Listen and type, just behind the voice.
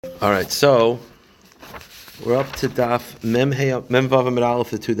All right, so we're up to Daf Mem Vav Amid Aleph,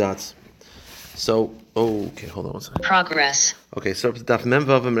 the two dots. So, okay, hold on one second. Progress. Okay, so up to Daf Mem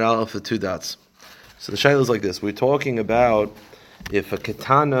Vav Amid Aleph, the two dots. So the shayla is like this. We're talking about if a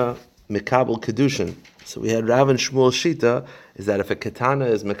katana mikabel Kiddushin. So we had Rav and Shmuel Shita, is that if a katana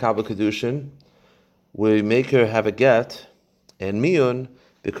is mikabel Kiddushin, we make her have a get, and miyun,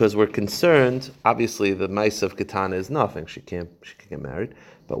 because we're concerned, obviously the mice of katana is nothing, she can't get married,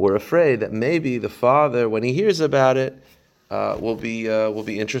 but we're afraid that maybe the father, when he hears about it, will be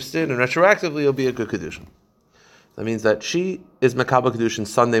interested, and retroactively it'll be a good Kiddushin. That means that she is Makabel Kiddushin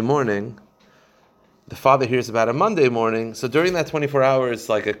Sunday morning, the father hears about it Monday morning, so during that 24 hours, it's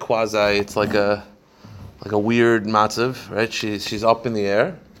like a quasi, it's like a weird matzav, right? She's up in the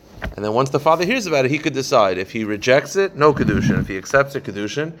air. And then once the father hears about it, he could decide. If he rejects it, no Kiddushin. If he accepts it,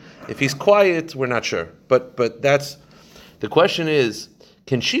 Kiddushin. If he's quiet, we're not sure. But that's, the question is,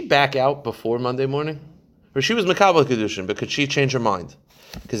 can she back out before Monday morning? Or she was Makabel Kiddushin, but could she change her mind?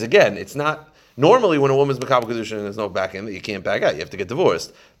 Because again, it's not, normally when a woman's Makabel Kiddushin, there's no back in, you can't back out, you have to get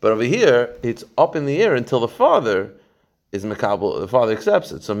divorced. But over here, it's up in the air until the father is Makabel, the father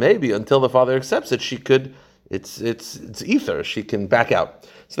accepts it. So maybe until the father accepts it, she could, it's ether, she can back out.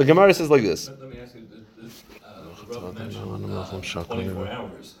 So the Gemara says like this. Let me ask you, this Rabbi mentioned 24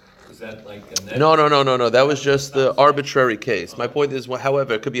 hours. Is that like a net? No. That was just the arbitrary case. My point is,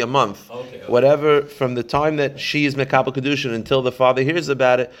 however, it could be a month. Okay. Whatever, from the time that she is Mekabel Kiddushin until the father hears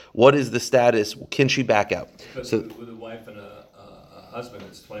about it, what is the status? Can she back out? But so, with a wife and a husband,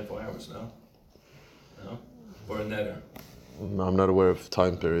 it's 24 hours, no? No? Or a netter? I'm not aware of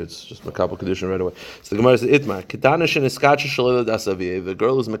time periods, just Makabel Kiddushin right away. So the Gemara says, Itmar, the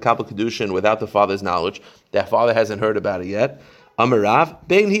girl is Makabel Kiddushin without the father's knowledge, that father hasn't heard about it yet. Amarav,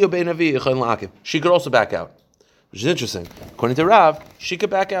 bein hi or bein avi, she could also back out, which is interesting. According to Rav, she could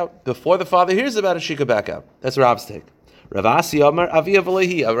back out. Before the father hears about it, she could back out. That's Rav's take. Ravasi Amar, avi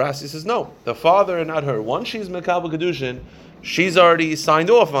avalehi. Ravasi says, no, the father and not her. Once she's Makabel Kiddushin, she's already signed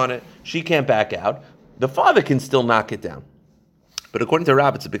off on it, she can't back out. The father can still knock it down. But according to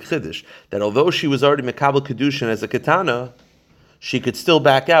Rabbi, it's a big chiddush that although she was already Mekabel Kiddushin as a katana, she could still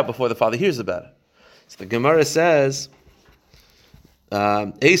back out before the father hears about it. So the Gemara says,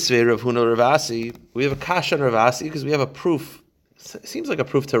 Eisvei Rav Huna Ravasi, we have a kasha on Ravasi because we have a proof. It seems like a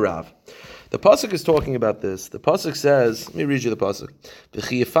proof to Rav. The pasuk is talking about this. The pasuk says, let me read you the pasuk. The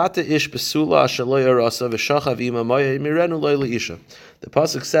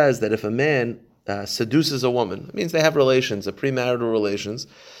pasuk says that if a man seduces a woman, it means they have relations, a premarital relations,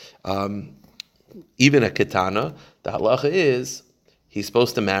 even a katana, the halacha is he's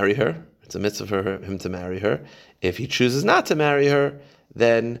supposed to marry her. It's a mitzvah for him to marry her. If he chooses not to marry her,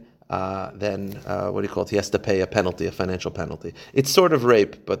 then what do you call it? He has to pay a penalty, a financial penalty. It's sort of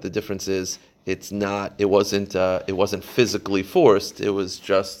rape, but the difference is it's not. It wasn't physically forced. It was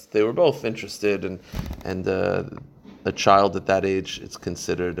just they were both interested, and a child at that age, it's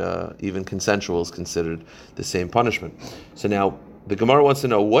considered, even consensual is considered the same punishment. So now, the Gemara wants to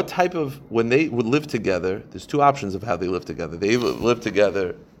know what type of, when they would live together, there's two options of how they live together. They live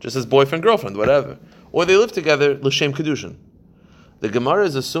together just as boyfriend, girlfriend, whatever. Or they live together, l'shem Kiddushin. The Gemara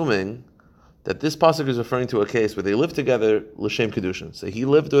is assuming that this pasuk is referring to a case where they live together, l'shem Kiddushin. So he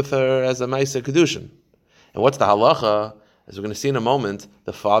lived with her as a ma'aseh Kiddushin. And what's the halacha? As we're going to see in a moment,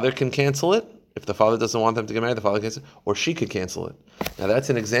 the father can cancel it. If the father doesn't want them to get married, the father can cancel it, or she could cancel it. Now that's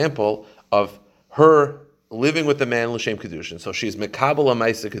an example of her living with the man l'shem Kiddushin. So she's mekabel a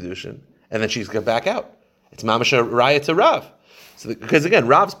ma'aseh Kiddushin, and then she's going to back out. It's mamash raya to Rav. So because again,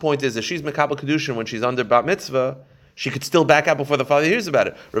 Rav's point is that she's mekabel Kiddushin when she's under bat mitzvah, she could still back out before the father hears about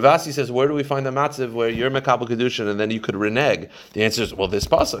it. Ravasi says, where do we find the matzav where you're mekabel Kiddushin and then you could renege? The answer is, well, this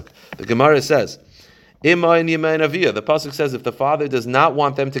pasuk. The Gemara says, the pasuk says if the father does not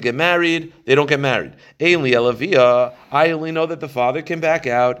want them to get married, they don't get married. I only know that the father can back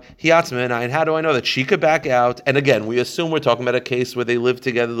out. And how do I know that she could back out? And again, we assume we're talking about a case where they live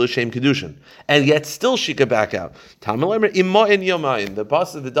together, l'shem Kiddushin, and yet still she could back out. The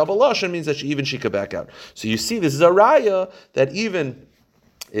pasuk, the double lashon means that she could back out. So you see, this is a raya that even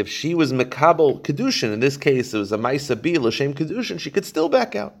if she was mekabel Kiddushin, in this case it was a ma'aseh bi l'shem Kiddushin, she could still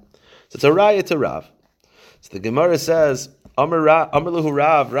back out. So it's a raya to Rav. So the Gemara says, Amar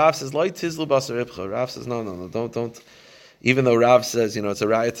lahu Rav says, Loi tizlu basar ibcha. Rav says, no, don't. Even though Rav says, it's a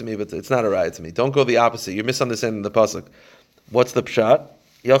riot to me, but it's not a riot to me. Don't go the opposite. You're misunderstanding the pasuk. What's the pshat?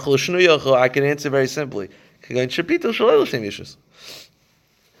 I can answer very simply.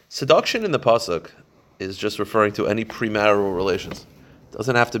 Seduction in the pasuk is just referring to any premarital relations. It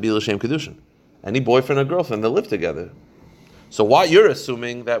doesn't have to be l'shem Kiddushin. Any boyfriend or girlfriend that live together. So what you're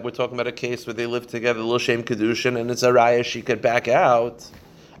assuming that we're talking about a case where they live together, l'shem Kiddushin, and it's a raya she could back out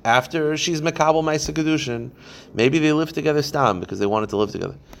after she's mekabel ma'aseh Kiddushin. Maybe they live together stam because they wanted to live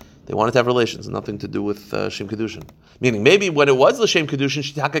together. They wanted to have relations, nothing to do with shem Kiddushin. Meaning, maybe when it was l'shem Kiddushin,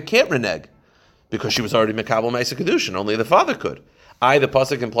 she can't renege because she was already mekabel ma'aseh Kiddushin. Only the father could. The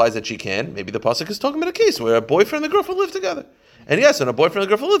pasuk implies that she can. Maybe the pasuk is talking about a case where a boyfriend and a girlfriend live together. And yes, when a boyfriend and a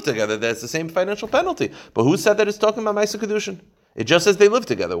girlfriend live together, there's the same financial penalty. But who said that it's talking about ma'aseh Kiddushin? It just says they live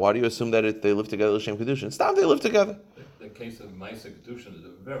together. Why do you assume that they live together l'shem Kiddushin? It's not they live together. The case of ma'aseh Kiddushin is a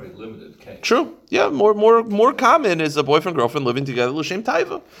very limited case. True. Yeah, more common is a boyfriend and girlfriend living together l'shem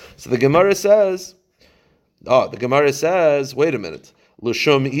taiva. So the Gemara says, wait a minute.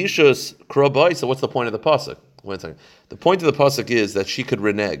 L'shum ishus krobai. So what's the point of the pasuk? Wait a second. The point of the pasuk is that she could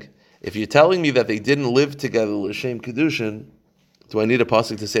renege. If you're telling me that they didn't live together l'shem Kiddushin, do I need a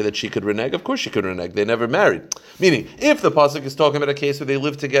pasuk to say that she could renege? Of course she could renege. They never married. Meaning, if the pasuk is talking about a case where they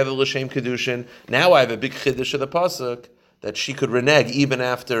live together l'shem Kiddushin, now I have a big chiddush of the pasuk that she could renege even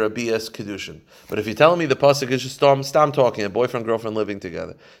after a BS Kiddushin. But if you're telling me the pasuk is just stam talking, a boyfriend, girlfriend living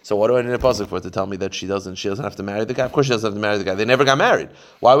together, so what do I need a pasuk for to tell me that she doesn't have to marry the guy? Of course she doesn't have to marry the guy. They never got married.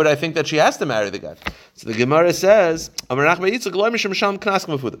 Why would I think that she has to marry the guy? So the Gemara says,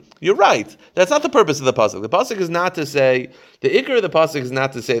 you're right. That's not the purpose of the pasuk. The pasuk is not to say, the ikar of the pasuk is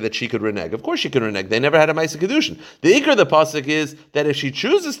not to say that she could renege. Of course she could renege. They never had a ma'aseh Kiddushin. The ikar of the pasuk is that if she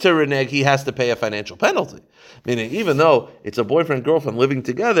chooses to renege, he has to pay a financial penalty. Meaning, even though it's a boyfriend-girlfriend living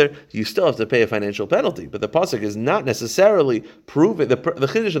together, you still have to pay a financial penalty. But the pasuk is not necessarily proving, the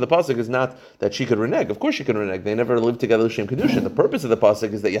chiddush of the pasuk is not that she could renege. Of course she could renege. They never lived together l'shem Kiddushin. The purpose of the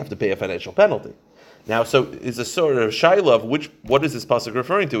pasuk is that you have to pay a financial penalty. Now, so is a sort of shaila of what is this pasuk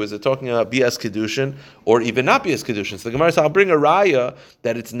referring to? Is it talking about BS Kiddushin or even not BS Kiddushin? So the Gemara says, I'll bring a raya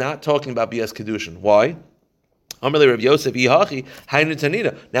that it's not talking about BS Kiddushin. Why? Rabbi Yosef Ihachi Hainu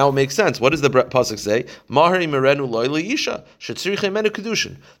Tanita. Now it makes sense. What does the pasuk say? Mahari merenu loy isha shetzrich menu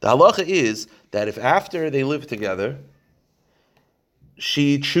Kiddushin. The halacha is that if after they live together,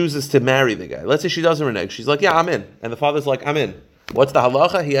 she chooses to marry the guy. Let's say she doesn't renege. She's like, yeah, I'm in. And the father's like, I'm in. What's the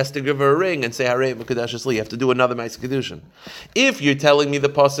halacha? He has to give her a ring and say, Harei Mekadesh Li. You have to do another ma'aseh Kiddushin. If you're telling me the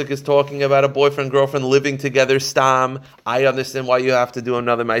pasuk is talking about a boyfriend, girlfriend living together, stam, I understand why you have to do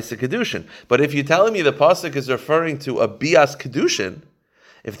another ma'aseh Kiddushin. But if you're telling me the pasuk is referring to a bias Kiddushin,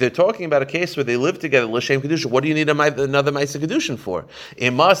 if they're talking about a case where they live together, l'shem Kiddushin, what do you need another ma'aseh Kiddushin for? It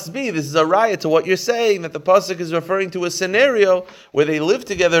must be, this is a riot to what you're saying, that the pasuk is referring to a scenario where they live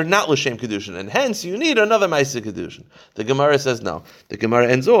together, not l'shem Kiddushin, and hence you need another ma'aseh Kiddushin. The Gemara says no. The Gemara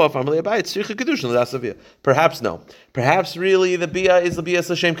ends off, perhaps no. Perhaps really the bia is the bia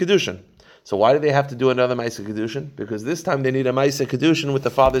l'shem Kiddushin. So why do they have to do another ma'aseh Kiddushin? Because this time they need a ma'aseh Kiddushin with the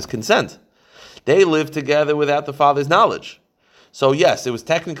father's consent. They live together without the father's knowledge. So yes, it was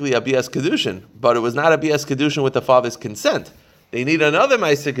technically a BS Kiddushin, but it was not a BS Kiddushin with the father's consent. They need another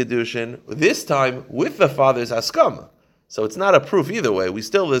ma'aseh Kiddushin, this time with the father's haskama. So it's not a proof either way.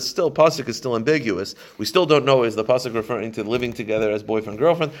 Pasuk is still ambiguous. We still don't know, is the pasuk referring to living together as boyfriend,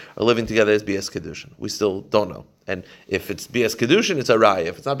 girlfriend, or living together as BS Kiddushin? We still don't know. And if it's BS Kiddushin, it's a raya.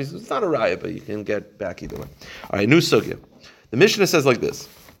 If it's not BS, it's not a raya, but you can get back either way. All right, new sugya. The Mishnah says like this.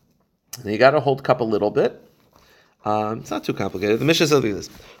 And you got to hold cup a little bit. It's not too complicated. The Mishnah says like this: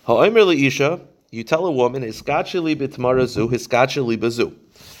 Ha'omer leisha, you tell a woman, hiskacheli b'tmarazu, hiskacheli bazu.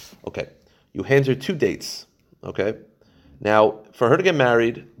 Okay, you hand her 2 dates. Okay, now for her to get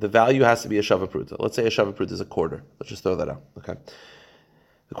married, the value has to be a shavapruta. Let's say a shavapruta is a quarter. Let's just throw that out. Okay.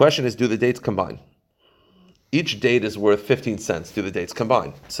 The question is, do the dates combine? Each date is worth 15 cents. Do the dates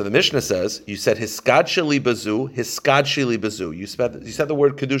combine? So the Mishnah says, you said hiskad sheli bazu, You said the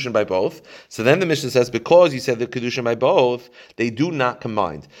word kedushin by both. So then the Mishnah says, because you said the kedushin by both, they do not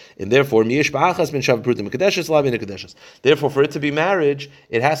combine. And therefore, therefore, for it to be marriage,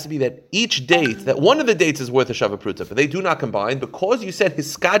 it has to be that each date, that one of the dates is worth a shavapruta, but they do not combine. Because you said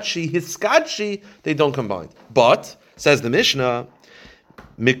hiskadshi, they don't combine. But, says the Mishnah,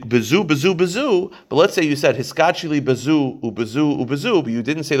 bazu, but let's say you said hiskachili bazu, but you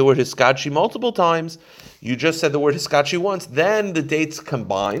didn't say the word hiskachi multiple times, you just said the word hiskachi once, then the dates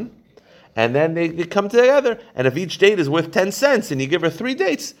combine, and then they come together, and if each date is worth 10 cents, and you give her 3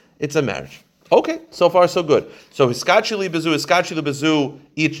 dates, it's a marriage. Okay, so far so good. So hiskachili bazu,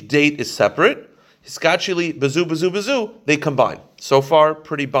 each date is separate, hiskachili bazu, they combine. So far,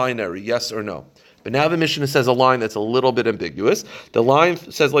 pretty binary, yes or no. But now the Mishnah says a line that's a little bit ambiguous. The line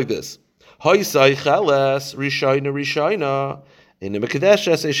says like this: Haisai cheles rishayna in the mekadesh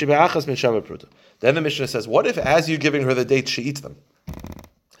sheba'achas min shavapruta. Then the Mishnah says, what if as you're giving her the dates, she eats them?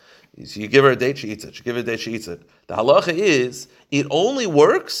 So you give her a date, she eats it. You give her a date, she eats it. The halacha is, it only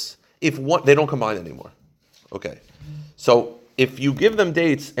works if they don't combine anymore. Okay. So if you give them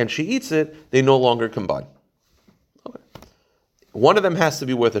dates and she eats it, they no longer combine. Okay. One of them has to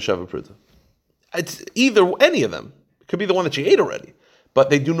be worth a shava pruta. It's either any of them. It could be the one that she ate already, but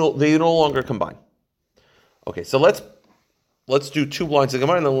they no longer combine. Okay, so let's do 2 lines of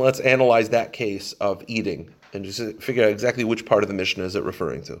Gemara and then let's analyze that case of eating and just figure out exactly which part of the Mishnah is it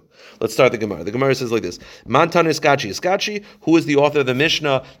referring to. Let's start the Gemara. The Gemara says like this: Mantan Hiskachi. Who is the author of the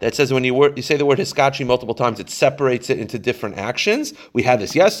Mishnah that says when you say the word Hiskachi multiple times, it separates it into different actions? We had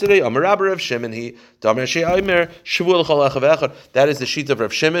this yesterday. Amar Rabbi Rav Shimon, that is the sheet of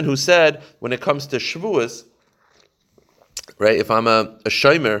Rav Shimon, who said when it comes to Shavuos, right, if I'm a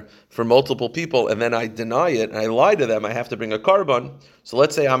shomer for multiple people and then I deny it and I lie to them, I have to bring a carbon. So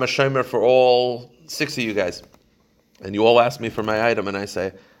let's say I'm a shomer for all 6 of you guys, and you all ask me for my item, and I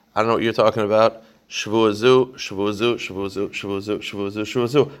say, I don't know what you're talking about. Shavuazu.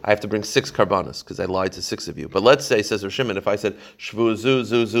 I have to bring 6 carbonas because I lied to 6 of you. But let's say, says Rav Shimon, if I said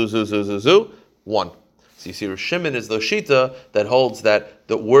Shavuazu, 1. So you see, Rav Shimon is the shita that holds that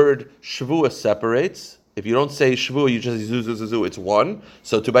the word Shavua separates. If you don't say Shavua, you just say zu, it's 1.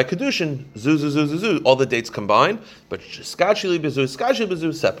 So to by Kiddushin, zu, all the dates combine, but Skachi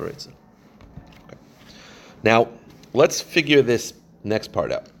bezu separates it. Okay. Now, let's figure this next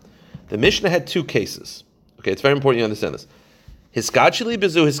part out. The Mishnah had 2 cases. Okay, it's very important you understand this. Hiskachi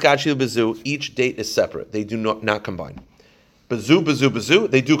bezu, each date is separate. They do not combine.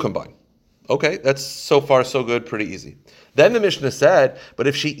 Bezu, they do combine. Okay, that's so far so good, pretty easy. Then the Mishnah said, but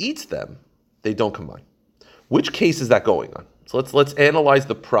if she eats them, they don't combine. Which case is that going on? So let's analyze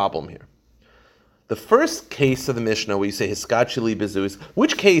the problem here. The first case of the Mishnah where you say Hiskachili Bezu is,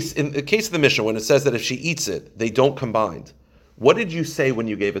 which case, in the case of the Mishnah, when it says that if she eats it, they don't combine, what did you say when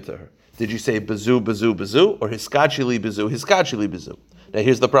you gave it to her? Did you say Bezu, or Hiskachili Bezu? Now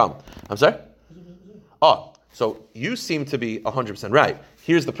here's the problem. I'm sorry? Oh, so you seem to be 100% right.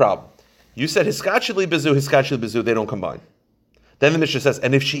 Here's the problem. You said Hiskachili Bezu, they don't combine. Then the Mishnah says,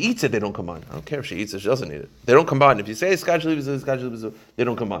 and if she eats it, they don't combine. I don't care if she eats it, she doesn't eat it. They don't combine. If you say Hiskachili Bezu, they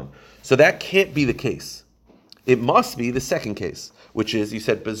don't combine. So that can't be the case. It must be the second case, which is you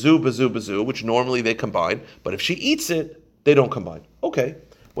said Bezu, which normally they combine, but if she eats it, they don't combine. Okay,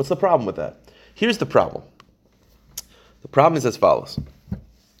 what's the problem with that? Here's the problem. The problem is as follows.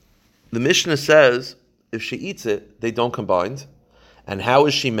 The Mishnah says, if she eats it, they don't combine. And how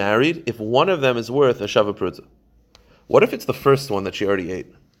is she married? If one of them is worth a shava pruta. What if it's the first one that she already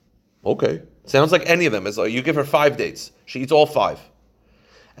ate? Okay. Sounds like any of them. It's like you give her 5 dates. She eats all 5.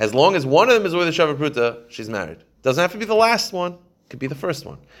 As long as one of them is worth a shava pruta, she's married. Doesn't have to be the last one. It could be the first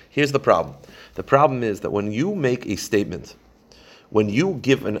one. Here's the problem. The problem is that when you make a statement, when you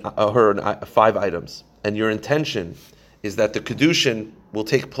give her 5 items, and your intention is that the Kiddushin will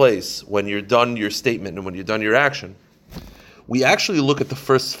take place when you're done your statement and when you're done your action, we actually look at the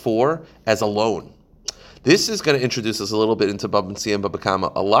first 4 as a loan. This is going to introduce us a little bit into Bab Tzia and Baba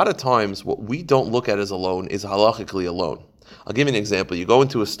Kama. A lot of times, what we don't look at as a loan is halachically a loan. I'll give you an example. You go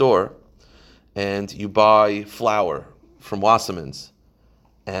into a store and you buy flour from Wasserman's,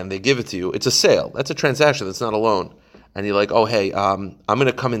 and they give it to you. It's a sale. That's a transaction. That's not a loan. And you're like, oh, hey, I'm going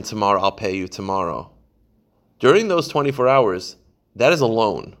to come in tomorrow. I'll pay you tomorrow. During those 24 hours, that is a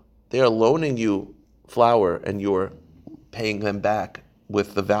loan. They are loaning you flour, and you're paying them back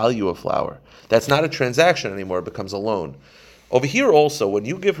with the value of flour. That's not a transaction anymore. It becomes a loan. Over here also, when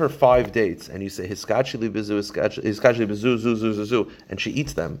you give her 5 dates and you say Hiskachili Bezu, and she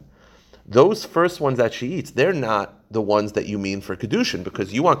eats them, those first ones that she eats, they're not the ones that you mean for Kiddushin,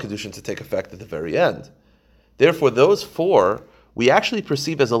 because you want Kiddushin to take effect at the very end. Therefore, those 4 we actually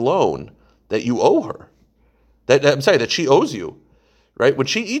perceive as a loan that you owe her. That she owes you. Right? When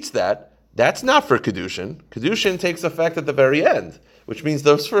she eats that, that's not for Kiddushin. Kiddushin takes effect at the very end, which means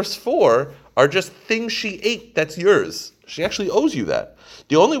those first 4 are just things she ate that's yours. She actually owes you that.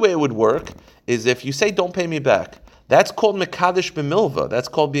 The only way it would work is if you say, don't pay me back. That's called Mekadesh b'milva. That's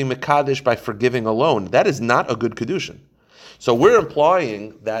called being Mekadesh by forgiving a loan. That is not a good Kiddushin. So we're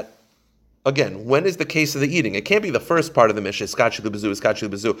implying that, again, when is the case of the eating? It can't be the first part of the Mishnah, Hiskachili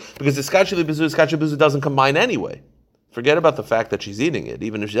Bezu, because Hiskachili Bezu doesn't combine anyway. Forget about the fact that she's eating it,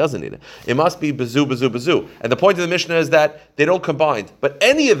 even if she doesn't eat it. It must be bezu. And the point of the Mishnah is that they don't combine. But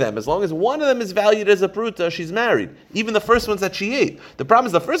any of them, as long as one of them is valued as a pruta, she's married. Even the first ones that she ate. The problem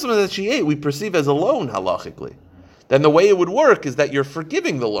is the first ones that she ate, we perceive as a loan halachically. Then the way it would work is that you're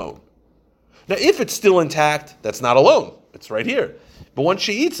forgiving the loan. Now, if it's still intact, that's not a loan. It's right here. But once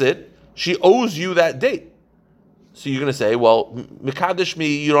she eats it, she owes you that date. So you're going to say, well, Mekadesh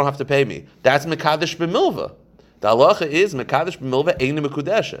me, you don't have to pay me. That's Mekadesh b'milva. The halacha is Mekadesh b'milva ein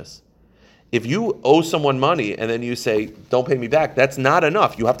mekudeshes. If you owe someone money and then you say, don't pay me back, that's not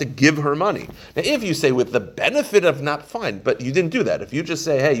enough. You have to give her money. Now, if you say with the benefit of not, fine, but you didn't do that. If you just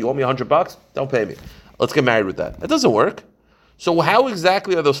say, hey, you owe me $100, don't pay me. Let's get married with that. That doesn't work. So how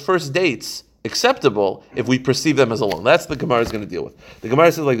exactly are those first dates acceptable if we perceive them as a loan? That's the Gemara is going to deal with. The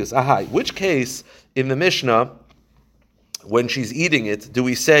Gemara says like this, which case in the Mishnah, when she's eating it, do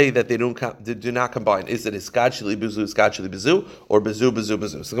we say that they do not combine? Is it hiskad sheli bezu, or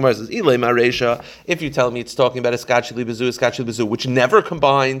bezu? So the Gemara says, Ilay Maresha, if you tell me it's talking about hiskad sheli bezu, which never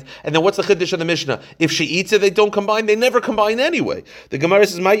combined, and then what's the chiddush of the Mishnah? If she eats it, they don't combine, they never combine anyway. The Gemara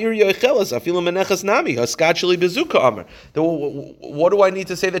says, Ma yir yoichelas, afilu menechas nami, hiskad sheli bezu ka'amar. What do I need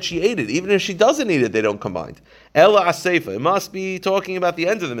to say that she ate it? Even if she doesn't eat it, they don't combine. Ella aseifa, it must be talking about the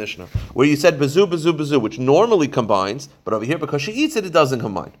end of the Mishnah, where you said bezu, which normally combines, but over here, because she eats it, it doesn't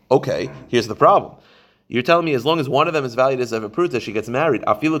combine. Okay, here's the problem. You're telling me as long as one of them is valued as a pruta, she gets married.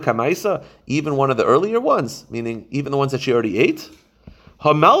 Afilu kamaisa, even one of the earlier ones, meaning even the ones that she already ate.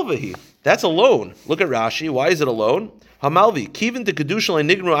 Hamalvahi, that's a loan. Look at Rashi. Why is it a loan? Hamalvi, kivin to kedushin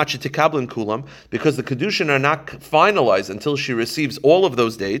nignu achi tekablin kulam, because the kedushin are not finalized until she receives all of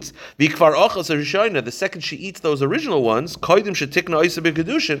those dates. Vikvar ochas rishayna, the second she eats those original ones, koidim shetikna isa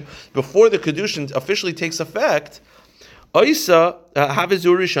kedushin, before the kedushin officially takes effect. Oisa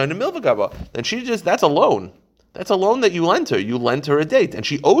havizuri shayna milvagaba. Then that's a loan. That's a loan that you lent her. You lent her a date, and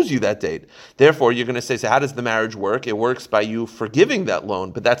she owes you that date. Therefore, you're going to say, so how does the marriage work? It works by you forgiving that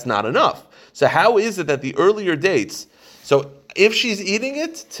loan, but that's not enough. So how is it that the earlier dates? So if she's eating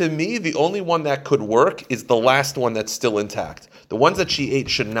it, to me, the only one that could work is the last one that's still intact. The ones that she ate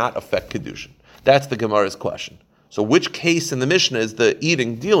should not affect Kiddushin. That's the Gemara's question. So which case in the Mishnah is the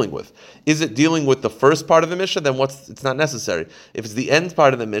eating dealing with? Is it dealing with the first part of the Mishnah? Then it's not necessary. If it's the end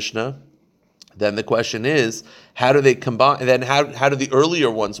part of the Mishnah, then the question is, how do they combine? And then how do the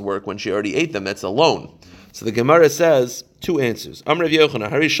earlier ones work when she already ate them? That's a loan. So the Gemara says two answers. Amr Rav Yochanan,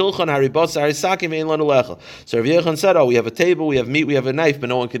 Hari Shulchan, Hari Basa, Hari Sakim, Ein Lanu Lecha. So Rav Yochanan said, we have a table, we have meat, we have a knife, but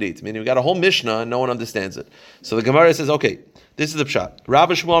no one could eat. Meaning we got a whole Mishnah and no one understands it. So the Gemara says, okay, this is the pshat.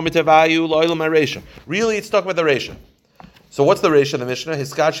 Rabbi Shmuel Mitavayu, Lo'ilam HaReisha. Really, it's talking about the Reisha. So what's the Reisha of the Mishnah?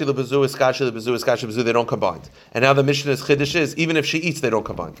 Hiskachi lebezu, hiskachi lebezu, hiskachi lebezu, they don't combine. And now the Mishnah's chiddush is, even if she eats, they don't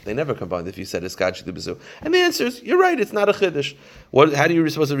combine. They never combine if you said hiskachi lebezu. And the answer is, you're right, it's not a chiddush. How do you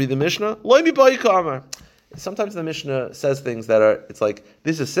supposed to read the Mishnah? Loi mi ba'i ka'amar. Sometimes the Mishnah says things that are, it's like,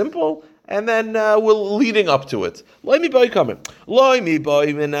 this is simple, and then we're leading up to it. Loi mi ba'i ka'amar. Loi mi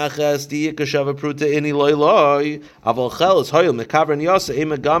ba'i menachas di'ikashava pruta ini loi loi. Aval cheles hoyel mekavran yasa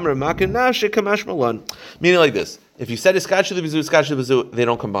ema gamra makin nashe kamash malan. Meaning like this. If you said iskachi lebezu, they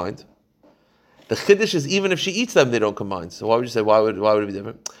don't combine. The chiddush is even if she eats them, they don't combine. So why would you say why would it be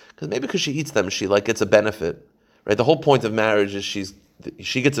different? Because she eats them, she gets a benefit, right? The whole point of marriage is she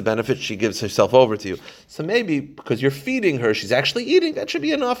gets a benefit, she gives herself over to you. So maybe because you're feeding her, she's actually eating. That should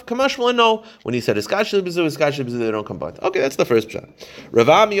be enough. Kamashma, no. When he said iskachi lebezu, they don't combine. Okay, that's the first pshat.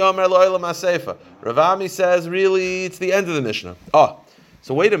 Ravami Omer Lo'ilam HaSeifa. Ravami says really it's the end of the Mishnah.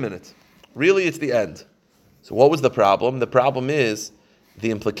 So wait a minute. Really, it's the end. So what was the problem? The problem is, the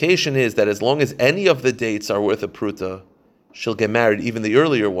implication is that as long as any of the dates are worth a pruta, she'll get married, even the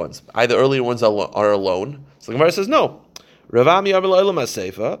earlier ones. Either earlier ones are alone. So the Gemara says, no. No,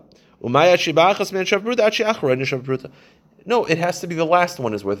 it has to be the last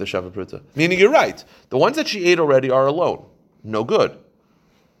one is worth a shava pruta. Meaning you're right. The ones that she ate already are alone. No good.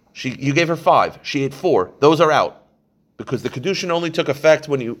 You gave her 5. She ate 4. Those are out. Because the Kiddushin only took effect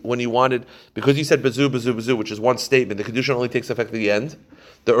when you wanted, because you said bezu, which is one statement, the Kiddushin only takes effect at the end.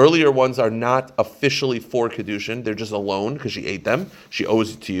 The earlier ones are not officially for Kiddushin, they're just alone because she ate them, she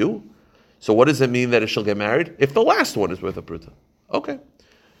owes it to you. So what does it mean that she'll get married? If the last one is worth a pruta. Okay.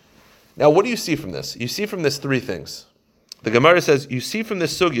 Now what do you see from this? You see from this 3 things. The Gemara says, you see from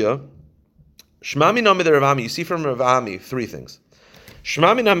this sugya, Shmami Nami the Ravami, you see from Ravami 3 things. First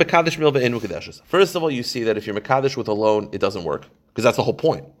of all, you see that if you're Mekadesh with a loan, it doesn't work. Because that's the whole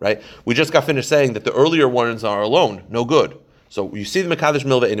point, right? We just got finished saying that the earlier ones are alone, no good. So you see the Mekadesh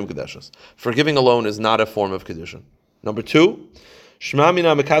Milva Enim Kedeshus. Forgiving a loan is not a form of Kiddushin. Number 2, Shema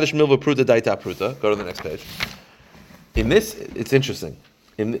Mina Mekadesh Milva Pruta Daita Pruta. Go to the next page. In this, it's interesting.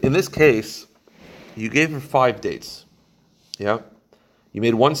 In this case, you gave her 5 dates. Yeah? You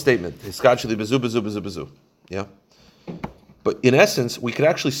made one statement. Hiskachili bezu, bezu, bezu, bezu. Yeah? But in essence, we could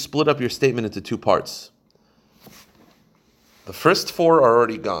actually split up your statement into 2 parts. The first 4 are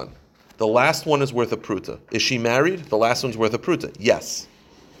already gone. The last one is worth a pruta. Is she married? The last one's worth a pruta. Yes.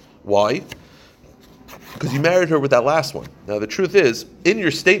 Why? because you married her with that last one. Now the truth is, in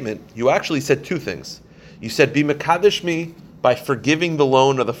your statement, you actually said two things. You said, be mekadesh me by forgiving the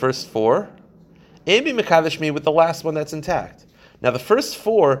loan of the first four, and be mekadesh me with the last one that's intact. Now the first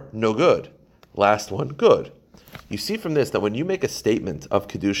four, no good. Last one, good. You see from this that when you make a statement of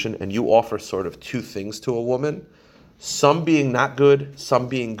Kiddushin and you offer sort of two things to a woman, some being not good, some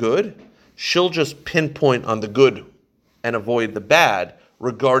being good, she'll just pinpoint on the good and avoid the bad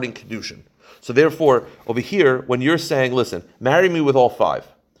regarding Kiddushin. So therefore, over here, when you're saying, listen, marry me with all five.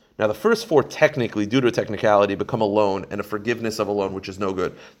 Now the first four technically, due to a technicality, become a loan and a forgiveness of a loan, which is no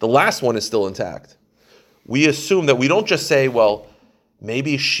good. The last one is still intact. We assume that we don't just say, well,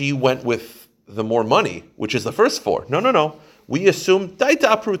 maybe she went with the more money, which is the first four. No. We assume, daita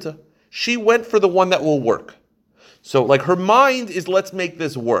apruta. She went for the one that will work. So like her mind is, let's make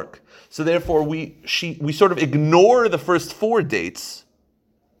this work. So therefore we sort of ignore the first four dates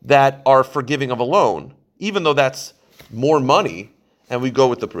that are forgiving of a loan, even though that's more money, and we go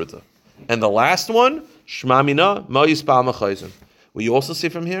with the pruta. And the last one, shmamina ma yispal machayzin. Will you also see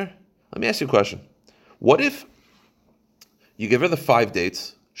from here? Let me ask you a question. What if you give her the 5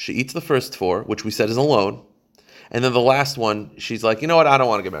 dates, she eats the first 4, which we said is a loan, and then the last one, she's like, you know what, I don't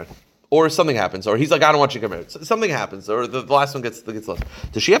want to get married. Or something happens, or he's like, I don't want you to get married. Something happens, or the last one gets less.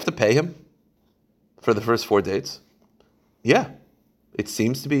 Does she have to pay him for the first 4 dates? Yeah. It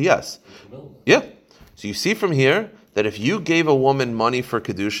seems to be yes. Yeah. So you see from here that if you gave a woman money for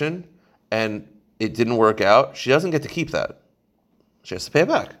Kiddushin and it didn't work out, she doesn't get to keep that. She has to pay it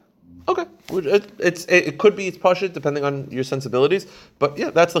back. Okay. It could be it's pashut depending on your sensibilities, but yeah,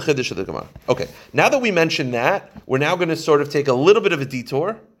 that's the chiddush of the Gemara. Okay. Now that we mentioned that, we're now going to sort of take a little bit of a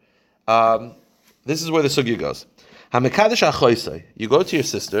detour. This is where the sugya goes. Hamikadesh achoisei. You go to your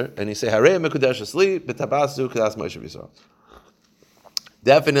sister and you say, Harei mekudesh asli b'tabasu kadas Moshe Yisrael.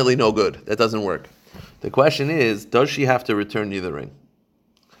 Definitely no good. That doesn't work. The question is, does she have to return you the ring?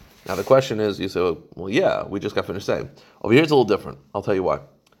 Now the question is, you say, well, yeah, we just got finished saying. Over here it's a little different. I'll tell you why.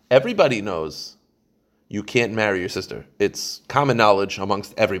 Everybody knows you can't marry your sister. It's common knowledge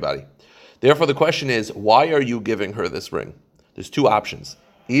amongst everybody. Therefore the question is, why are you giving her this ring? There's two options.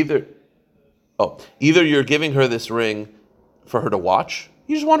 Either you're giving her this ring for her to watch.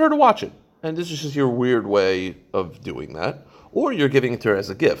 You just want her to watch it. And this is just your weird way of doing that. Or you're giving it to her as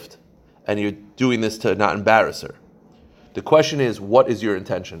a gift, and you're doing this to not embarrass her. The question is, what is your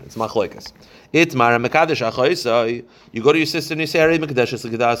intention? It's machlekes. It's mara mekadesh achoisai. You go to your sister and you say, "Harei mekadesh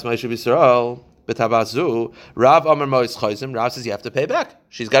l'kedas Moshe Yisrael b'tabazu." Rav Amar Mois Chayzim. Rav says you have to pay back.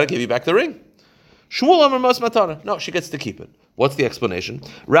 She's got to give you back the ring. Shmuel Amar Mos Matana. No, she gets to keep it. What's the explanation?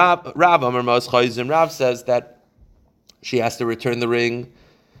 Rav Amar Mos Chayzim. Rav says that she has to return the ring.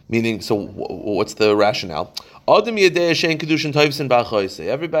 Meaning, so what's the rationale? Everybody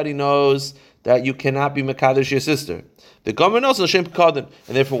knows that you cannot be mekadesh your sister. And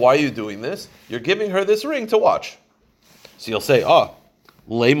therefore, why are you doing this? You're giving her this ring to watch. So you'll say, then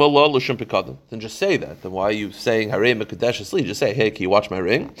just say that. Then why are you saying harei mekadesh asli? Just say, hey, can you watch my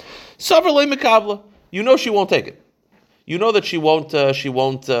ring? You know she won't take it. You know that she won't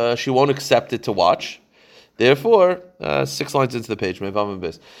accept it to watch. Therefore, 6 lines into the page,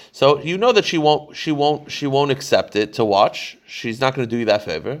 so you know that she won't accept it to watch. She's not going to do you that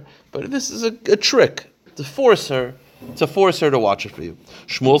favor. But this is a trick to force her to watch it for you.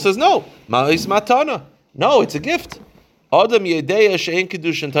 Shmuel says no. Ma'is matana. No, it's a gift. Adam yedeya she'en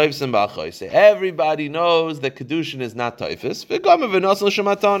kedushin taifsim b'achoisei. Everybody knows that kedushin is not taifis. V'gama v'nos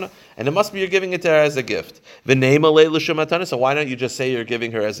l'shematana, and it must be you're giving it to her as a gift. V'neima le l'shematana. So why don't you just say you're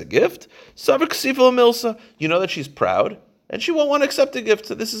giving her as a gift? Savar ksifel milsa. You know that she's proud and she won't want to accept a gift.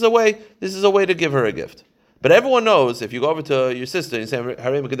 So this is a way to give her a gift. But everyone knows if you go over to your sister and you say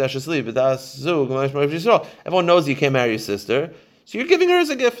Harei mekadesh asli b'tabazu kadas Moshe Yisrael, everyone knows you can't marry your sister. So you're giving her as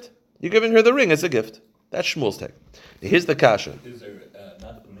a gift. You're giving her the ring as a gift. That's Shmuel's take. Here's the kasha. Is there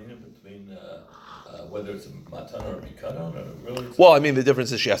not the meaning between whether it's a matan or a mikadon or really? Well, I mean, the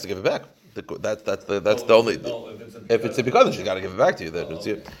difference is she has to give it back. That's the only. If it's a mikadon, she's got to give it back to you.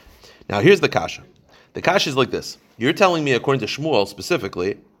 Okay. Now, here's the kasha. The kasha is like this. You're telling me, according to Shmuel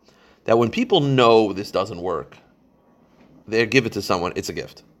specifically, that when people know this doesn't work, they give it to someone. It's a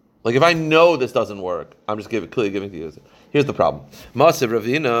gift. Like if I know this doesing work, I'm just giving it to you. Here's the problem. Masiv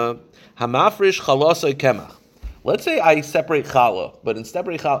Ravina hamafrish chalasai kemach. Let's say I separate challah, but in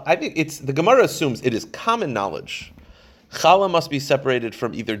separating challah, I think the Gemara assumes it is common knowledge. Challah must be separated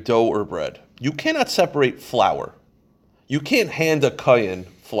from either dough or bread. You cannot separate flour. You can't hand a kohen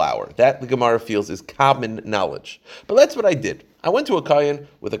flour. That the Gemara feels is common knowledge. But that's what I did. I went to a kohen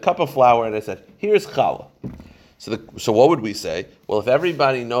with a cup of flour and I said, "Here's challah." So what would we say? Well, if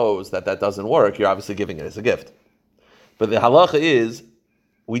everybody knows that doesn't work, you're obviously giving it as a gift. But the halacha is,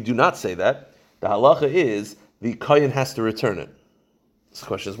 we do not say that. The halacha is the kohen has to return it. So the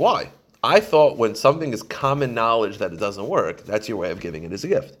question is why? I thought when something is common knowledge that it doesn't work, that's your way of giving it as a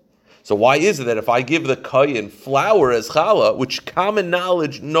gift. So why is it that if I give the kohen flour as challah, which common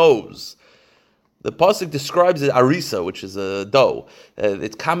knowledge knows, the pasuk describes it arisa, which is a dough.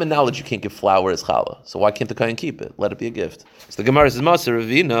 It's common knowledge you can't give flour as challah. So why can't the kohen keep it? Let it be a gift. So the Gemara says, "Maser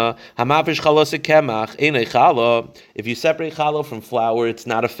Ravina hamafish chalose kemach einay challah." If you separate challah from flour, it's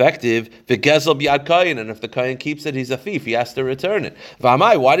not effective. V'gezel b'yad kohen, and if the kohen keeps it, he's a thief. He has to return it.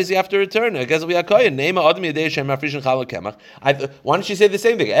 V'amai, why does he have to return it? Gezel b'yad kohen. Neima adam yadei shem mafrish challah kemach. Why don't you say the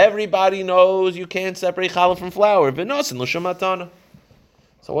same thing? Everybody knows you can't separate challah from flour. V'nosin l'shum matana.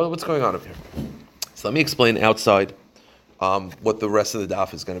 So what's going on up here? So let me explain outside what the rest of the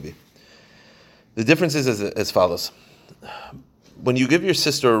daf is going to be. The difference is as follows. When you give your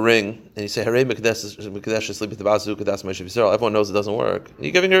sister a ring and you say, everyone knows it doesn't work,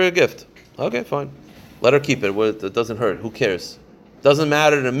 you're giving her a gift. Okay, fine. Let her keep it. It doesn't hurt. Who cares? It doesn't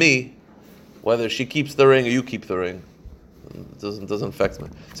matter to me whether she keeps the ring or you keep the ring. It doesn't affect me.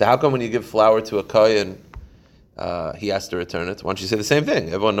 So how come when you give flour to a kohen, he has to return it? Why don't you say the same thing?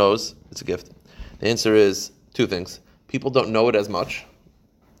 Everyone knows it's a gift. The answer is two things. People don't know it as much,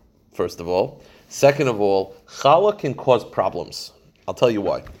 first of all. Second of all, challah can cause problems. I'll tell you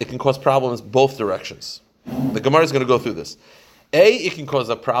why. It can cause problems both directions. The Gemara is going to go through this. It can cause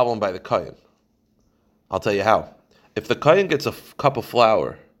a problem by the kohen. I'll tell you how. If the kohen gets a cup of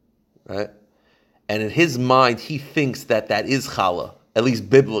flour, right, and in his mind he thinks that is challah, at least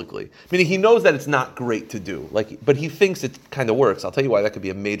biblically, meaning he knows that it's not great to do, but he thinks it kind of works. I'll tell you why that could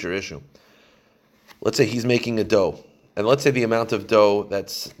be a major issue. Let's say he's making a dough, and let's say the amount of dough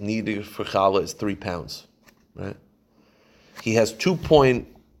that's needed for challah is 3 pounds, right? He has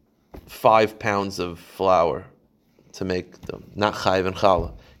 2.5 pounds of flour to make them, not chayiv and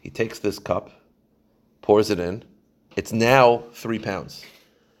challah. He takes this cup, pours it in. It's now 3 pounds,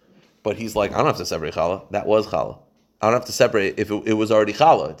 but he's like, I don't have to separate challah. That was challah. I don't have to separate if it was already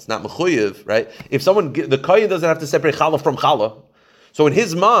challah. It's not mechuyev, right? If the kohen doesn't have to separate challah from challah. So in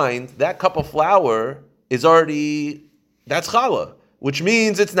his mind, that cup of flour is already, that's challah, which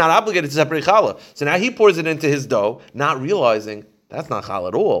means it's not obligated to separate challah. So now he pours it into his dough, not realizing that's not challah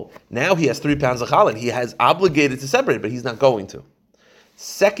at all. Now he has 3 pounds of challah, and he has obligated to separate it, but he's not going to.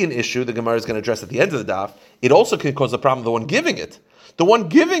 Second issue the Gemara is going to address at the end of the daf, it also can cause a problem to the one giving it. The one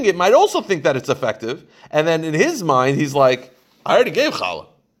giving it might also think that it's effective, and then in his mind, he's like, I already gave challah.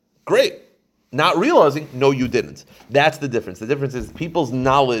 Great. Not realizing, no, you didn't. That's the difference. The difference is people's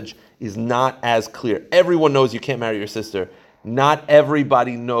knowledge is not as clear. Everyone knows you can't marry your sister. Not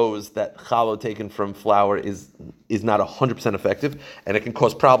everybody knows that challah taken from flour is not 100% effective, and it can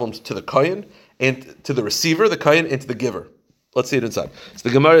cause problems to the kohen, and to the receiver, the kohen, and to the giver. Let's see it inside. So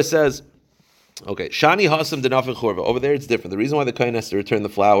the Gemara says, okay, Shani Hasam Denafin Chorva. Over there it's different. The reason why the kohen has to return the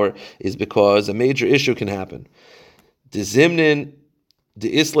flour is because a major issue can happen. Dezimnin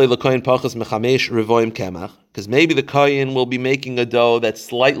because maybe the kohen will be making a dough that's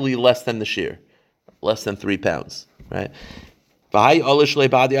slightly less than the shear, less than 3 pounds, right?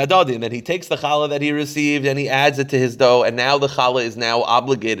 And then he takes the challah that he received and he adds it to his dough, and now the challah is now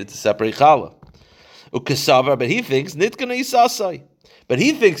obligated to separate challah. But he thinks But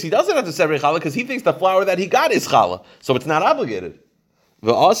he thinks he doesn't have to separate challah because he thinks the flour that he got is challah, so it's not obligated. And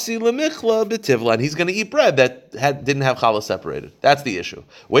he's going to eat bread that didn't have challah separated. That's the issue.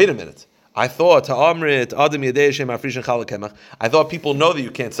 Wait a minute. I thought people know that you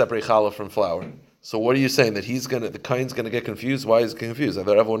can't separate challah from flour. So what are you saying? That the kohen's going to get confused? Why is he confused? I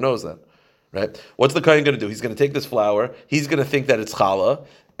thought everyone knows that. Right? What's the kohen going to do? He's going to take this flour. He's going to think that it's challah,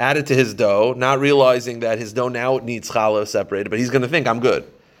 add it to his dough, not realizing that his dough now needs challah separated, but he's going to think, I'm good.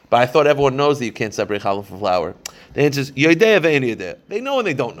 But I thought everyone knows that you can't separate challah from flour. The answer is, they know and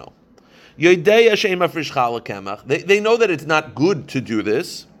they don't know. They know that it's not good to do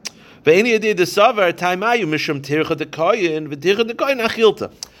this.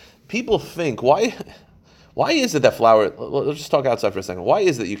 People think, why is it that flour, let's just talk outside for a second, why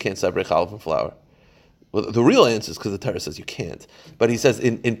is it you can't separate challah from flour? Well, the real answer is because the Torah says you can't. But he says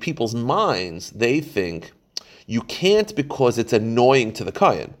in people's minds, they think you can't because it's annoying to the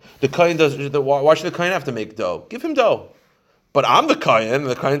kohen. The kohen why should the kohen have to make dough? Give him dough. But I'm the kohen, and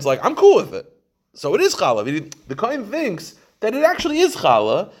the kohen's like, I'm cool with it. So it is challah. The kohen thinks that it actually is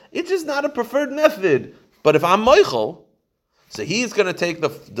challah. It's just not a preferred method. But if I'm moichel, so he's going to take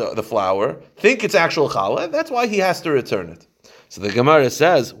the flour, think it's actual challah, and that's why he has to return it. So the Gemara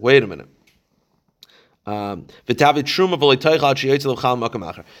says, wait a minute. So 1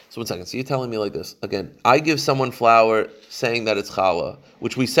 second. So you're telling me like this again? I give someone flour, saying that it's challah,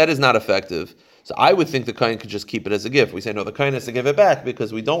 which we said is not effective. So I would think the kohen could just keep it as a gift. We say no, the kohen has to give it back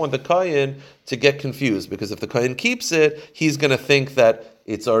because we don't want the kohen to get confused. Because if the kohen keeps it, he's going to think that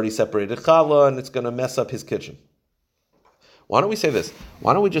it's already separated challah and it's going to mess up his kitchen. Why don't we say this?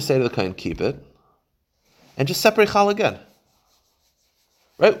 Why don't we just say to the kohen, keep it, and just separate challah again?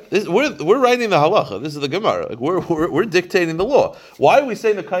 Right? We're writing the halacha. This is the Gemara. Like we're dictating the law. Why are we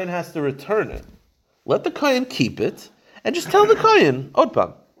saying the kohen has to return it? Let the kohen keep it and just tell the kohen,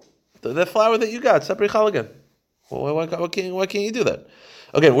 Odpam, the flour that you got, separate challah again. Well, why can't you do that?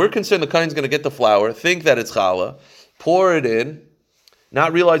 Okay, we're concerned the kohen's going to get the flour, think that it's challah, pour it in,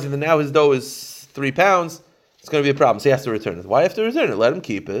 not realizing that now his dough is 3 pounds. It's going to be a problem. So he has to return it. Why have to return it? Let him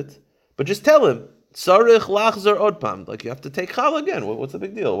keep it, but just tell him. Sarich lachzer odpam. Like you have to take challah again. What's the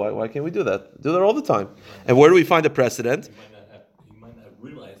big deal? Why can't we do that? Do that all the time. And where do we find a precedent? He might not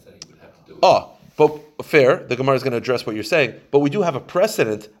realize that he would have to do it. Oh, but fair. The Gemara is going to address what you're saying. But we do have a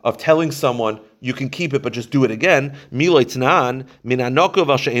precedent of telling someone you can keep it, but just do it again. Milay tnan minanokov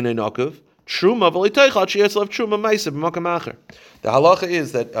al she'enei nokov truma v'leiteichal she'yetzel of truma ma'aseh b'makam acher. The halacha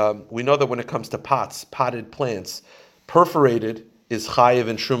is that we know that when it comes to potted plants, perforated is chayiv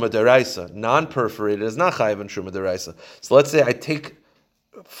in truma deraisa. Non-perforated is not chayiv in truma deraisa. So let's say I take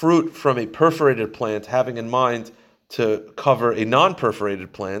fruit from a perforated plant, having in mind to cover a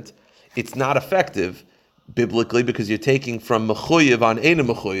non-perforated plant. It's not effective biblically because you're taking from mechuyev on eina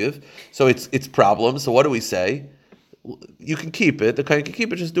mechuyev. So it's problems. So what do we say? You can keep it. The kohen can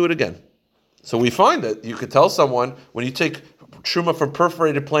keep it. Just do it again. So we find that you could tell someone when you take truma from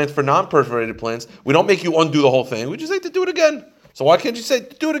perforated plants for non-perforated plants, we don't make you undo the whole thing. We just say to do it again. So why can't you say,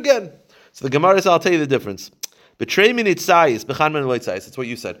 do it again? So the Gemara says, I'll tell you the difference. It's what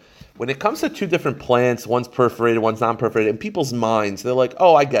you said. When it comes to two different plants, one's perforated, one's non-perforated, in people's minds, they're like,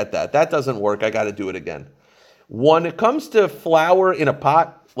 oh, I get that. That doesn't work. I got to do it again. When it comes to flour in a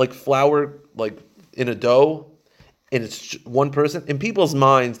pot, like flour like in a dough, and it's one person, in people's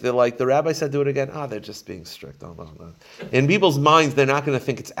minds, they're like, the rabbi said do it again. They're just being strict. In people's minds, they're not going to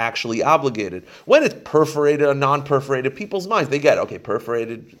think it's actually obligated. When it's perforated or non-perforated, people's minds, they get, okay,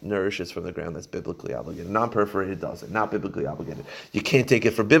 perforated nourishes from the ground, that's biblically obligated. Non-perforated doesn't, not biblically obligated. You can't take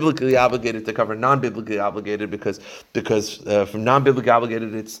it for biblically obligated to cover non-biblically obligated because from non-biblically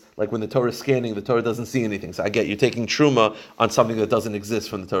obligated, it's like when the Torah is scanning, the Torah doesn't see anything. So I get, you're taking truma on something that doesn't exist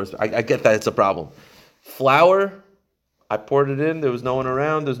from the Torah. I get that it's a problem. Flour, I poured it in. There was no one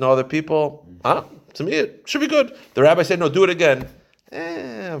around. There's no other people. To me, it should be good. The rabbi said, no, do it again.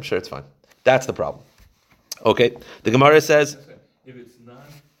 I'm sure it's fine. That's the problem. Okay. The Gemara says, if it's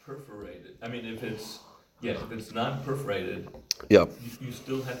non-perforated, if it's non-perforated, yeah, you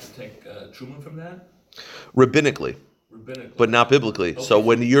still have to take truma from that? Rabbinically, but not biblically. Okay. So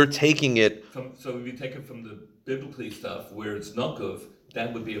when you're taking it, so if you take it from the biblically stuff where it's nokov,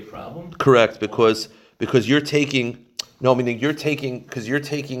 that would be a problem. Correct, because you're taking. No, meaning you're taking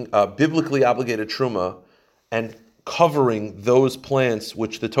biblically obligated truma and covering those plants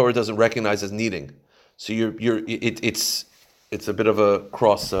which the Torah doesn't recognize as needing. So it's a bit of a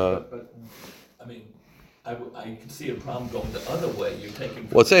cross. I can see a problem going the other way. You're taking.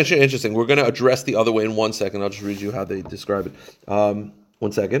 Well, it's actually interesting. We're going to address the other way in 1 second. I'll just read you how they describe it. 1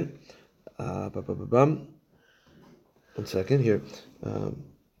 second. 1 second here.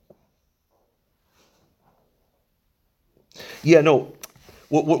 Yeah, no.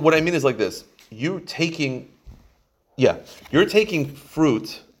 What I mean is like this. You're taking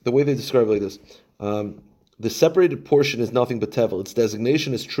fruit. The way they describe it like this. The separated portion is nothing but tevel. Its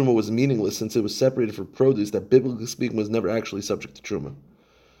designation as truma was meaningless since it was separated from produce that, biblically speaking, was never actually subject to truma.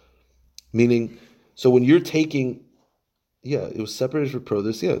 Meaning, so when you're taking, it was separated from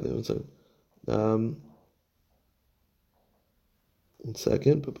produce. Yeah, 1 second. 1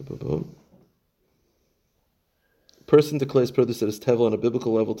 second. Person declares produce that is tevel on a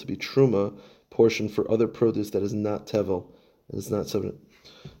biblical level to be truma portion for other produce that is not tevel and is not subject.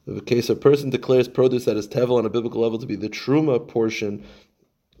 In the case a person declares produce that is tevel on a biblical level to be the truma portion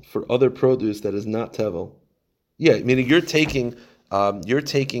for other produce that is not tevel. Yeah, meaning you're taking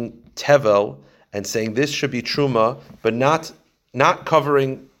tevel and saying this should be truma, but not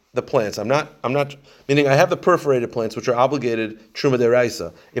covering the plants. I'm not meaning I have the perforated plants which are obligated truma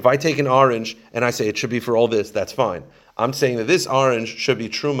deraisa. If I take an orange and I say it should be for all this, that's fine. I'm saying that this orange should be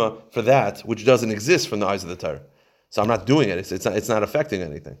truma for that which doesn't exist from the eyes of the Torah. So I'm not doing it. It's not affecting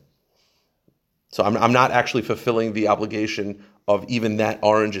anything. So I'm not actually fulfilling the obligation of even that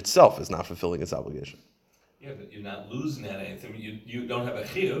orange itself is not fulfilling its obligation. Yeah, but you're not losing at anything. You don't have a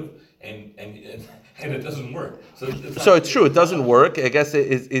chiyuv, and it doesn't work. So it's true. It doesn't work. I guess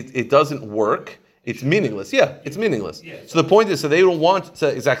it doesn't work. It's meaningless. Yeah, it's meaningless. Yeah, so the point is, so they don't want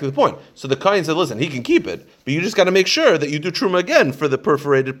exactly the point. So the kohen said, listen, he can keep it, but you just got to make sure that you do truma again for the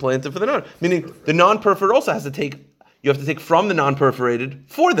perforated plant and for the non. Meaning the non-perforated also has to take. You have to take from the non-perforated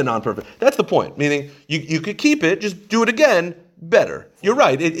for the non-perforated. That's the point. Meaning you could keep it, just do it again better. You're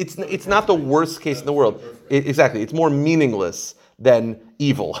right. It's not the worst case in the world. Exactly. It's more meaningless than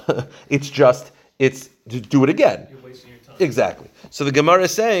evil. It's just do it again. you're wasting your time. Exactly. So the Gemara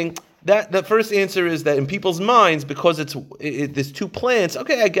is saying that the first answer is that in people's minds, because there's two plants.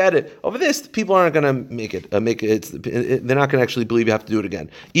 Okay, I get it. Over this, people aren't going to make it. They're not going to actually believe you have to do it again.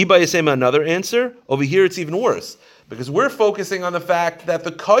 Iba Yisema, another answer. Over here, it's even worse. Because we're focusing on the fact that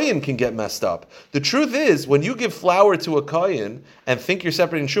the kohen can get messed up. The truth is, when you give flour to a kohen and think you're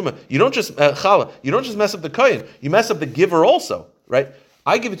separating truma, you don't just challah. You don't just mess up the kohen. You mess up the giver also, right?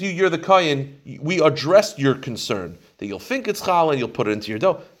 I give it to you. You're the kohen. We addressed your concern that you'll think it's challah and you'll put it into your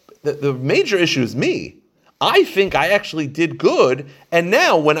dough. The major issue is me. I think I actually did good, and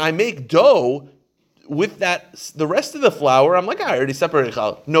now when I make dough with the rest of the flour, I'm like, I already separated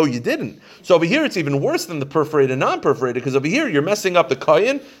challah. No, you didn't. So over here, it's even worse than the perforated and non-perforated, because over here, you're messing up the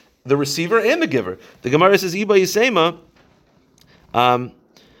kohen, the receiver, and the giver. The Gemara says, Iba Yisema,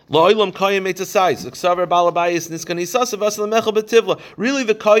 La'olam kohen meitzasais, l'ksaver balabayis niskani sasav asal mechel betivla. Really,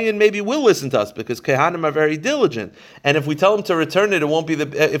 the kohen maybe will listen to us because kohanim are very diligent. And if we tell him to return it, it won't be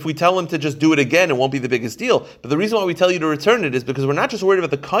if we tell him to just do it again, it won't be the biggest deal. But the reason why we tell you to return it is because we're not just worried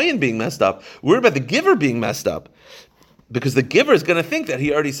about the kohen being messed up, we're worried about the giver being messed up. Because the giver is going to think that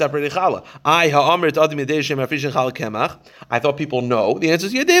he already separated challah. I thought people know. The answer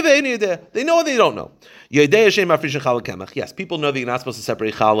is they know or they don't know. Yes, people know that you're not supposed to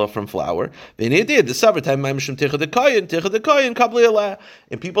separate challah from flour. In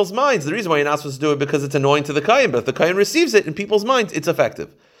people's minds, the reason why you're not supposed to do it because it's annoying to the kohen, but if the kohen receives it, in people's minds, it's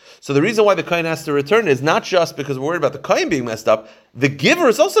effective. So the reason why the kohen has to return is not just because we're worried about the kohen being messed up. The giver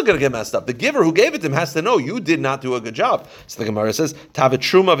is also going to get messed up. The giver who gave it to him has to know you did not do a good job. So the Gemara says, "Tavet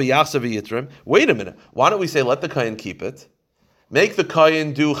truma v'yachsa v'yitrim." Wait a minute. Why don't we say let the kohen keep it, make the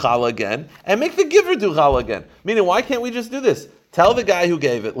kohen do challah again, and make the giver do challah again? Meaning, why can't we just do this? Tell the guy who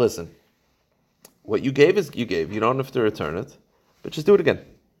gave it, listen, what you gave is you gave. You don't have to return it, but just do it again.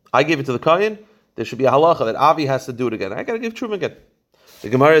 I gave it to the kohen. There should be a halacha that Avi has to do it again. I got to give truma again. The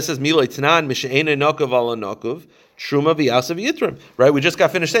Gemara says, "Miloi Tanan mishe'ena nokov ala nokov truma v'yasav yitrim." Right? We just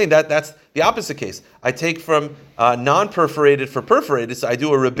got finished saying that. That's the opposite case. I take from non-perforated for perforated, so I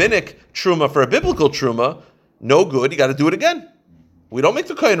do a rabbinic truma for a biblical truma. No good. You got to do it again. We don't make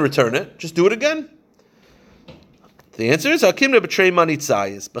the kohen return it. Just do it again. The answer is Hakim betray money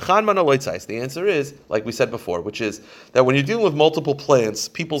tzayis, bechan manaloitzayis. The answer is, like we said before, which is that when you're dealing with multiple plants,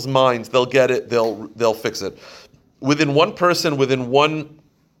 people's minds, they'll get it. They'll fix it. Within one person, within one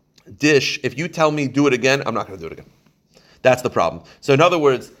dish, if you tell me do it again, I'm not going to do it again. That's the problem. So in other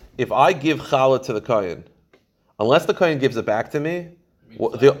words, if I give challah to the kohen, unless the kohen gives it back to me,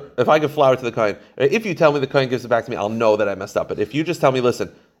 if I give flour to the kohen, if you tell me the kohen gives it back to me, I'll know that I messed up. But if you just tell me,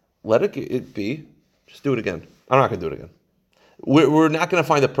 listen, let it be, just do it again. I'm not going to do it again. We're not going to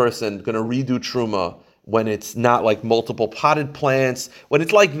find a person going to redo truma when it's not like multiple potted plants. When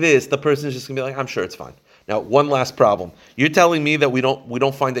it's like this, the person is just going to be like, I'm sure it's fine. Now, one last problem. You're telling me that we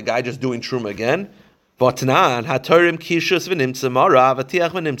don't find a guy just doing truma again? Wait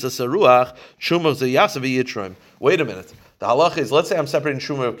a minute. The halacha is, let's say I'm separating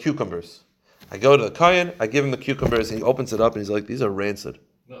truma of cucumbers. I go to the kohen, I give him the cucumbers, and he opens it up, and he's like, these are rancid.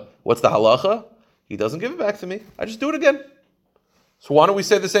 No. What's the halacha? He doesn't give it back to me. I just do it again. So why don't we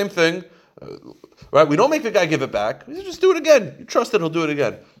say the same thing? Right? We don't make the guy give it back. We just do it again. You trust that he'll do it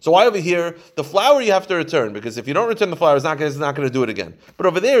again. So why over here, the flour you have to return, because if you don't return the flour, he's not going to do it again. But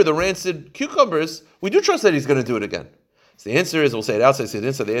over there, the rancid cucumbers, we do trust that he's going to do it again. So the answer is, we'll say it outside, say it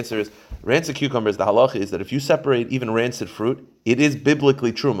inside. The answer is, rancid cucumbers, the halacha is that if you separate even rancid fruit, it is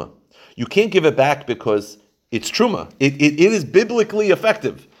biblically truma. You can't give it back because it's truma. It is biblically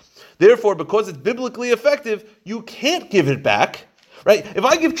effective. Therefore, because it's biblically effective, you can't give it back. Right? If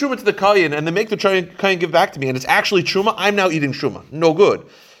I give truma to the kohen and they make the kohen give back to me and it's actually truma, I'm now eating truma. No good.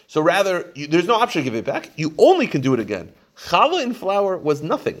 So rather, there's no option to give it back. You only can do it again. Challah in flour was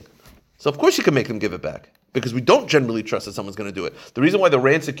nothing. So of course you can make them give it back because we don't generally trust that someone's going to do it. The reason why the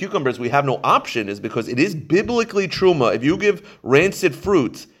rancid cucumbers, we have no option is because it is biblically truma. If you give rancid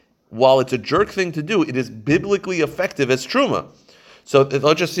fruit, while it's a jerk thing to do, it is biblically effective as truma. So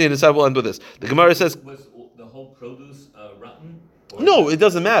let's just see and decide. We'll end with this. The Gemara says, was the whole produce rotten? No, it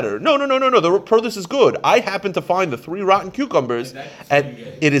doesn't matter. No. The produce is good. I happen to find the 3 rotten cucumbers, and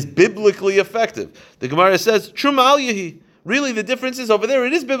it is biblically effective. The Gemara says, Truma al Yehi. Really, the difference is over there.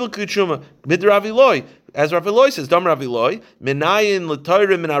 It is biblically Truma. Mid Rav Eloi. As Rav Eloi says, Dam Rav Eloi, Minayin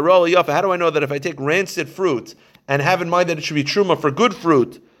l'toyrim min arol yafa. How do I know that if I take rancid fruit and have in mind that it should be Truma for good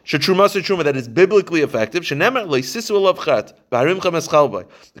fruit, should Truma that is biblically effective? Because the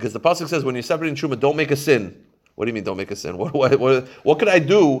pasuk says when you're separating Truma, don't make a sin. What do you mean, don't make a sin? What could I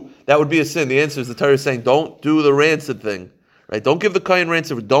do that would be a sin? The answer is the Torah is saying, don't do the rancid thing, right? Don't give the kohen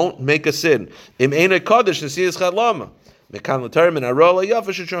rancid. Don't make a sin. The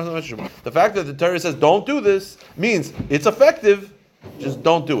fact that the Torah says don't do this means it's effective. Just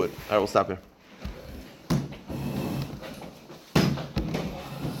don't do it. All right, we'll stop here.